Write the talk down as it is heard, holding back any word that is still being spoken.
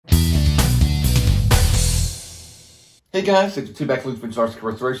Hey guys, 62 back Luke's been Starship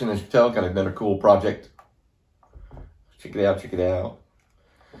Restoration. As you can tell, got another cool project. Check it out, check it out.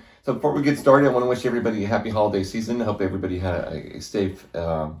 So before we get started, I want to wish everybody a happy holiday season. I hope everybody had a safe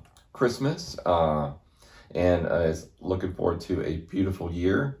Christmas and is looking forward to a beautiful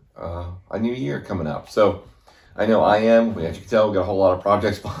year, a new year coming up. So I know I am. As you can tell, we got a whole lot of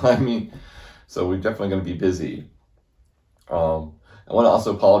projects behind me, so we're definitely going to be busy. I want to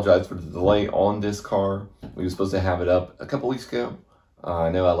also apologize for the delay on this car. We were supposed to have it up a couple weeks ago. I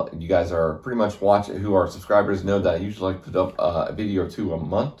know you guys are pretty much watching, who are subscribers know that I usually like to put up a video or two a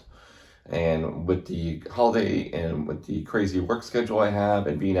month. And with the holiday and with the crazy work schedule I have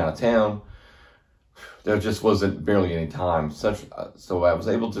and being out of town, there just wasn't barely any time. So I was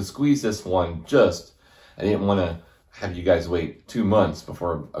able to squeeze this one I didn't want to have you guys wait 2 months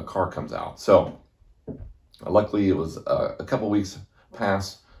before a car comes out. So luckily it was a couple weeks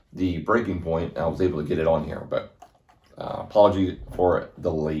past the breaking point. I was able to get it on here, but apology for the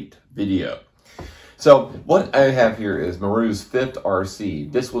late video. So what I have here is Marui's 5th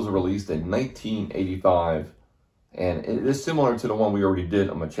RC. This was released in 1985, and it is similar to the one we already did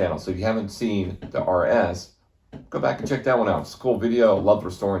on my channel. So if you haven't seen the RS, go back and check that one out. It's a cool video. Love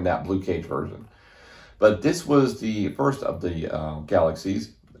restoring that blue cage version. But this was the first of the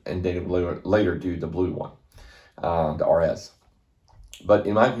Galaxies, and they would later do the blue one, the RS. But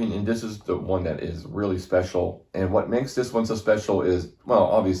in my opinion, this is the one that is really special. And what makes this one so special is, well,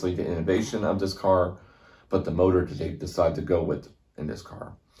 obviously the innovation of this car, but the motor that they decided to go with in this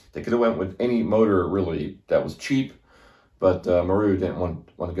car. They could have went with any motor really that was cheap, but Marui didn't want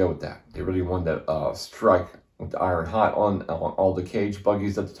to go with that. They really wanted to strike with the iron hot on all the cage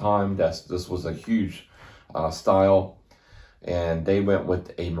buggies at the time. This was a huge style. And they went with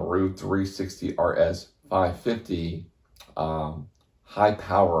a Marui 360 RS 550 high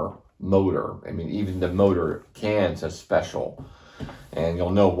power motor. I mean, even the motor cans are special, and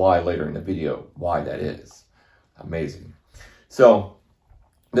you'll know why later in the video why that is. Amazing. So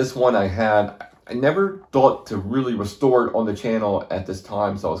this one I never thought to really restore it on the channel at this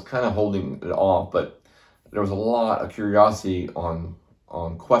time, so I was kind of holding it off, but there was a lot of curiosity on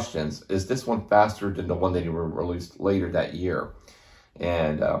questions. Is this one faster than the one that were released later that year?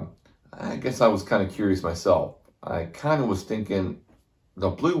 And I guess I was kind of curious myself. I kind of was thinking the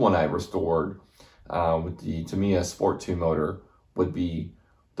blue one I restored with the Tamiya Sport 2 motor would be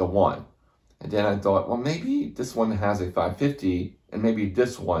the one. And then I thought, well, maybe this one has a 550, and maybe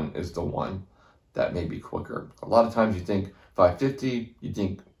this one is the one that may be quicker. A lot of times you think 550, you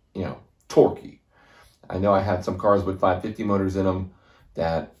think, torquey. I know I had some cars with 550 motors in them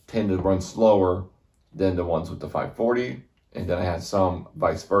that tend to run slower than the ones with the 540, and then I had some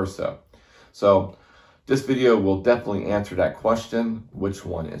vice versa. So this video will definitely answer that question, which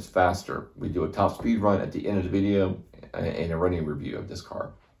one is faster. We do a top speed run at the end of the video and a running review of this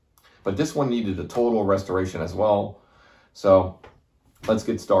car. But this one needed a total restoration as well. So let's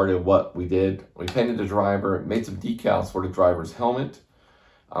get started. What we did, we painted the driver, made some decals for the driver's helmet,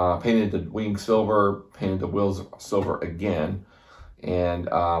 painted the wing silver, painted the wheels silver again, and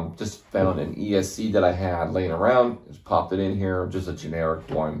just found an ESC that I had laying around, just popped it in here, just a generic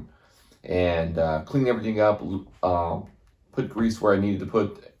one. And cleaned everything up, put grease where I needed to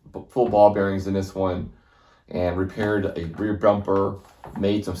put full ball bearings in this one, and repaired a rear bumper,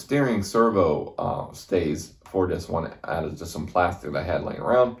 made some steering servo stays for this one out of just some plastic that I had laying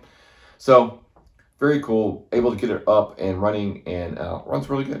around. So very cool, able to get it up and running, and runs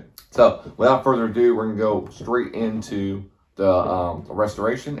really good. So without further ado, we're gonna go straight into the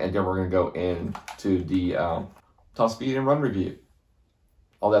restoration, and then we're gonna go into the top speed and run review.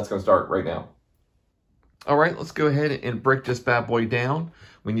 All that's going to start right now. All right, let's go ahead and break this bad boy down.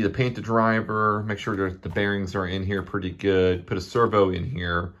 We need to paint the driver, make sure that the bearings are in here pretty good, put a servo in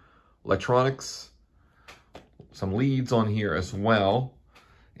here, electronics, some leads on here as well.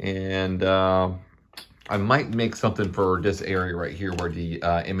 And I might make something for this area right here where the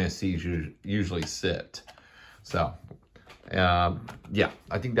MSCs usually sit. So, yeah,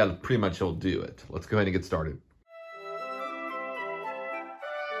 I think that pretty much will do it. Let's go ahead and get started.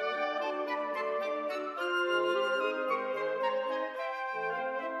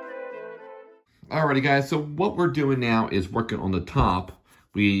 Alrighty guys, so what we're doing now is working on the top.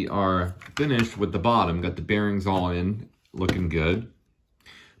 We are finished with the bottom, got the bearings all in, looking good.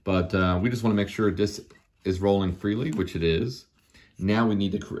 But we just want to make sure this is rolling freely, which it is. Now we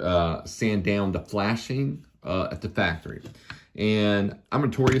need to sand down the flashing at the factory. And I'm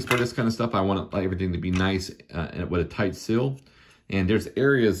notorious for this kind of stuff. I want everything to be nice and with a tight seal. And there's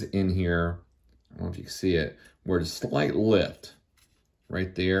areas in here, I don't know if you can see it, where there's slight lift.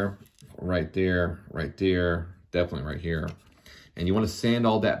 Right there, right there, right there, definitely right here. And you want to sand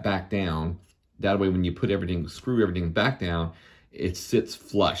all that back down. That way when you put everything, screw everything back down, it sits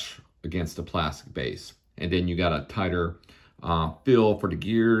flush against the plastic base. And then you got a tighter fill for the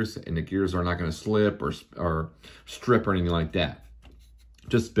gears, and the gears are not going to slip or strip or anything like that.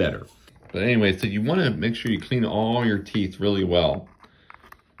 Just better. But anyway, so you want to make sure you clean all your teeth really well.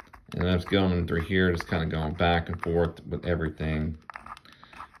 And I'm just going through here, just kind of going back and forth with everything.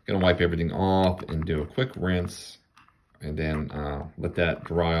 Gonna wipe everything off and do a quick rinse, and then let that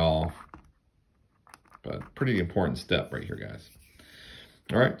dry off. But pretty important step right here, guys.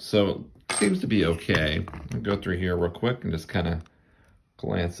 All right, so it seems to be okay. I'll go through here real quick and just kind of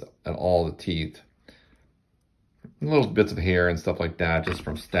glance at all the teeth. Little bits of hair and stuff like that, just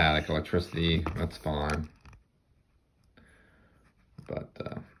from static electricity, that's fine. But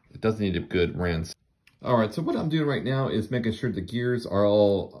it does need a good rinse. All right, so what I'm doing right now is making sure the gears are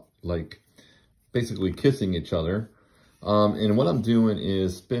all like basically kissing each other. And what I'm doing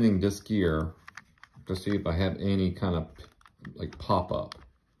is spinning this gear to see if I have any kind of like pop up.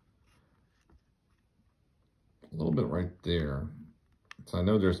 A little bit right there. So I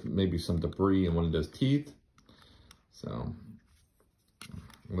know there's maybe some debris in one of those teeth. So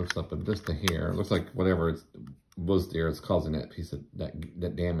it looks up, but just the hair. It looks like whatever was there is causing that piece of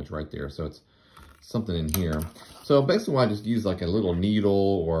that damage right there. So it's something in here. So basically I just use like a little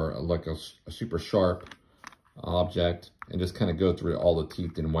needle or like a super sharp object and just kind of go through all the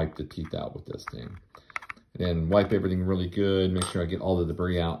teeth and wipe the teeth out with this thing. And then wipe everything really good, make sure I get all the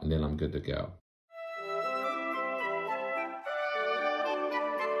debris out, and then I'm good to go.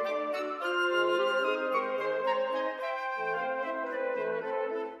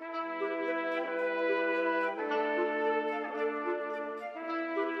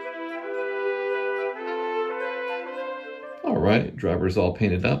 All right, driver's all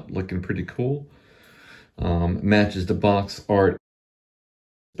painted up, looking pretty cool. Matches the box art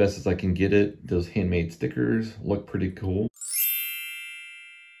as best as I can get it. Those handmade stickers look pretty cool.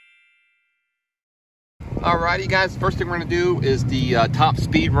 Alrighty guys, first thing we're gonna do is the top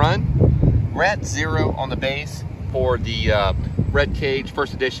speed run. We're at 0 on the base for the Red Cage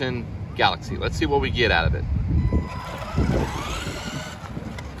First Edition Galaxy. Let's see what we get out of it.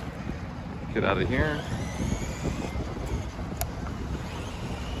 Get out of here.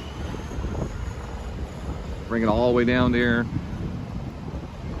 Bring it all the way down there.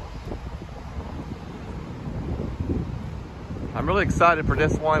 I'm really excited for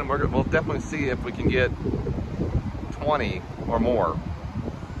this one. We'll definitely see if we can get 20 or more.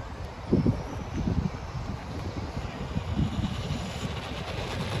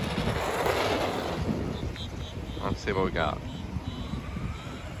 Let's see what we got.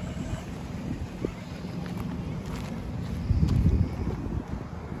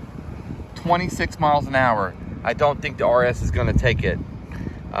 "26 miles an hour. I don't think the RS is going to take it.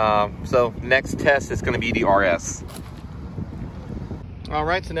 So next test is going to be the RS. All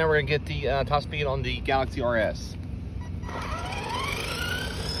right, so now we're going to get the top speed on the Galaxy RS.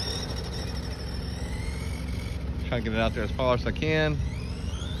 Try to get it out there as far as I can.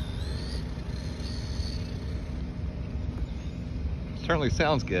 Certainly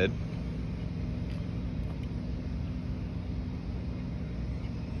sounds good.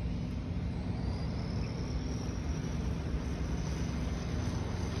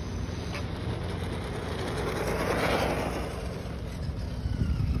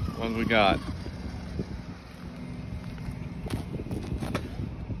 What do we got?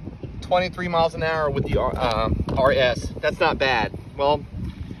 23 miles an hour with the RS. That's not bad. Well,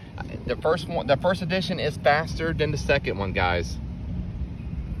 the first edition is faster than the second one, guys,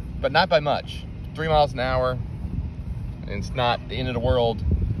 but not by much. 3 miles an hour. It's not the end of the world,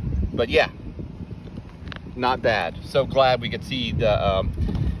 but yeah, not bad. So glad we could see the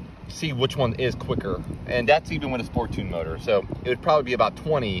see which one is quicker, and that's even with a sport tune motor. So it would probably be about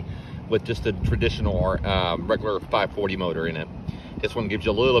 20 with just a traditional or regular 540 motor in it. This one gives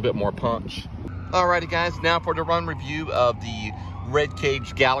you a little bit more punch. Alrighty guys, now for the run review of the Red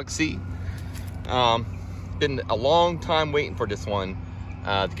Cage Galaxy. Been a long time waiting for this one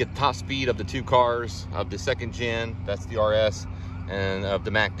to get the top speed of the two cars of the second gen, that's the RS, and of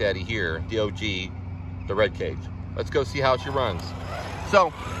the Mac Daddy here, the OG, the Red Cage. Let's go see how she runs.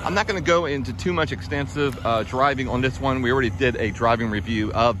 So I'm not going to go into too much extensive driving on this one. We already did a driving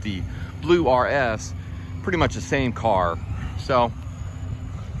review of the Blue RS, pretty much the same car. So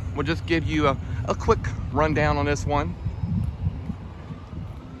we'll just give you a quick rundown on this one.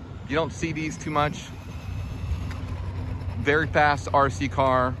 You don't see these too much. Very fast RC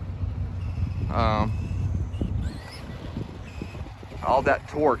car. All that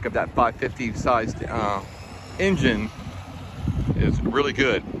torque of that 550 sized engine is really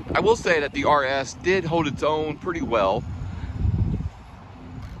good. I will say that the RS did hold its own pretty well.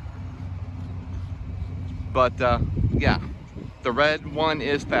 But yeah, the red one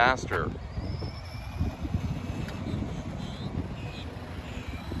is faster.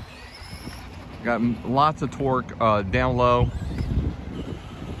 Got lots of torque down low.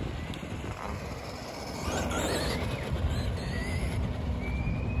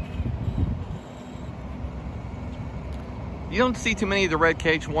 You don't see too many of the red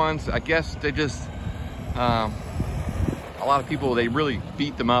cage ones. I guess they just, a lot of people, they really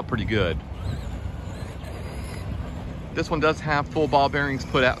beat them up pretty good. This one does have full ball bearings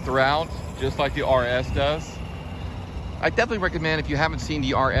put out throughout, just like the RS does. I definitely recommend, if you haven't seen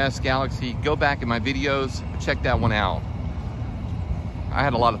the RS Galaxy, go back in my videos, check that one out. I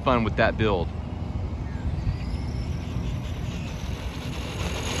had a lot of fun with that build.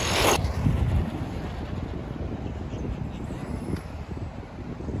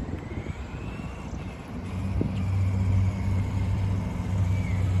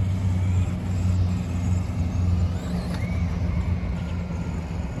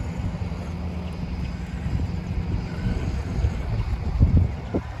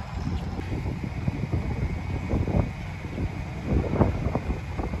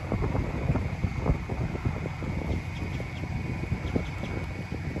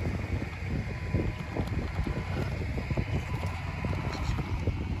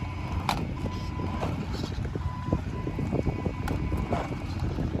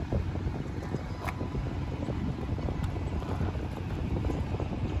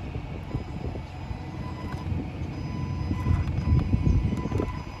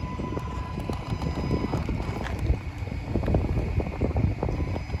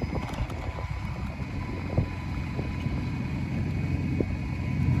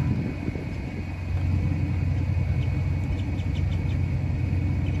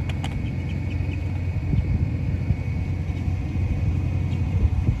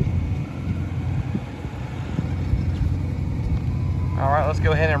 All right, let's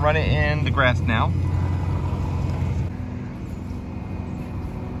go ahead and run it in the grass now.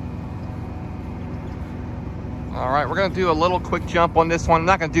 All right, we're gonna do a little quick jump on this one. I'm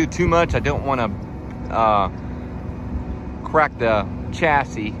not gonna do too much. I don't wanna crack the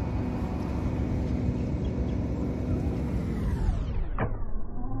chassis.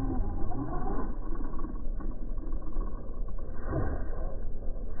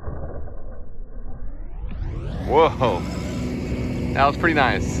 Whoa. That was pretty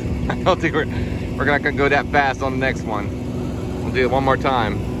nice. I don't think we're not gonna go that fast on the next one. We'll do it one more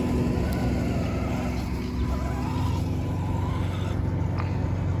time.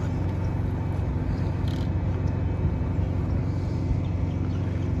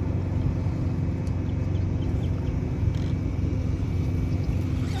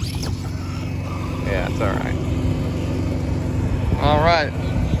 Yeah, it's all right. All right.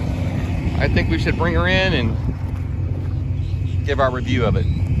 I think we should bring her in and give our review of it.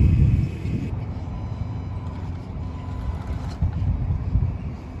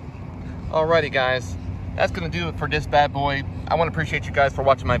 Alrighty guys, that's gonna do it for this bad boy. I want to appreciate you guys for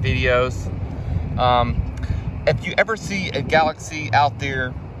watching my videos. If you ever see a Galaxy out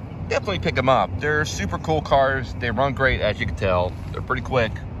there, definitely pick them up. They're super cool cars. They run great, as you can tell. They're pretty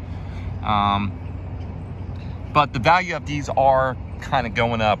quick. But the value of these are kind of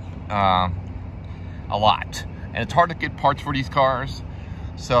going up a lot. And it's hard to get parts for these cars,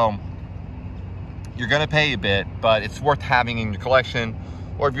 so you're gonna pay a bit, but it's worth having in your collection,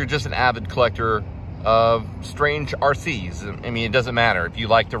 or if you're just an avid collector of strange RCs. I mean, it doesn't matter if you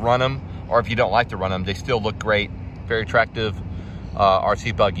like to run them or if you don't like to run them, they still look great. Very attractive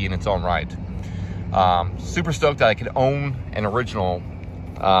RC buggy in its own right. Super stoked that I could own an original,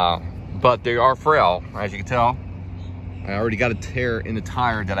 but they are frail, as you can tell. I already got a tear in the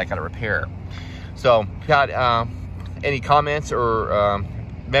tire that I gotta repair. So, if you got any comments or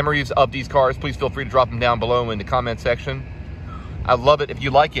memories of these cars, please feel free to drop them down below in the comment section. I'd love it if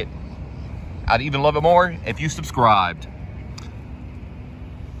you like it. I'd even love it more if you subscribed.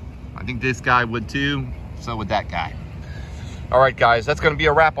 I think this guy would too, so would that guy. All right, guys, that's going to be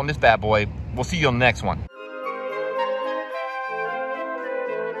a wrap on this bad boy. We'll see you on the next one.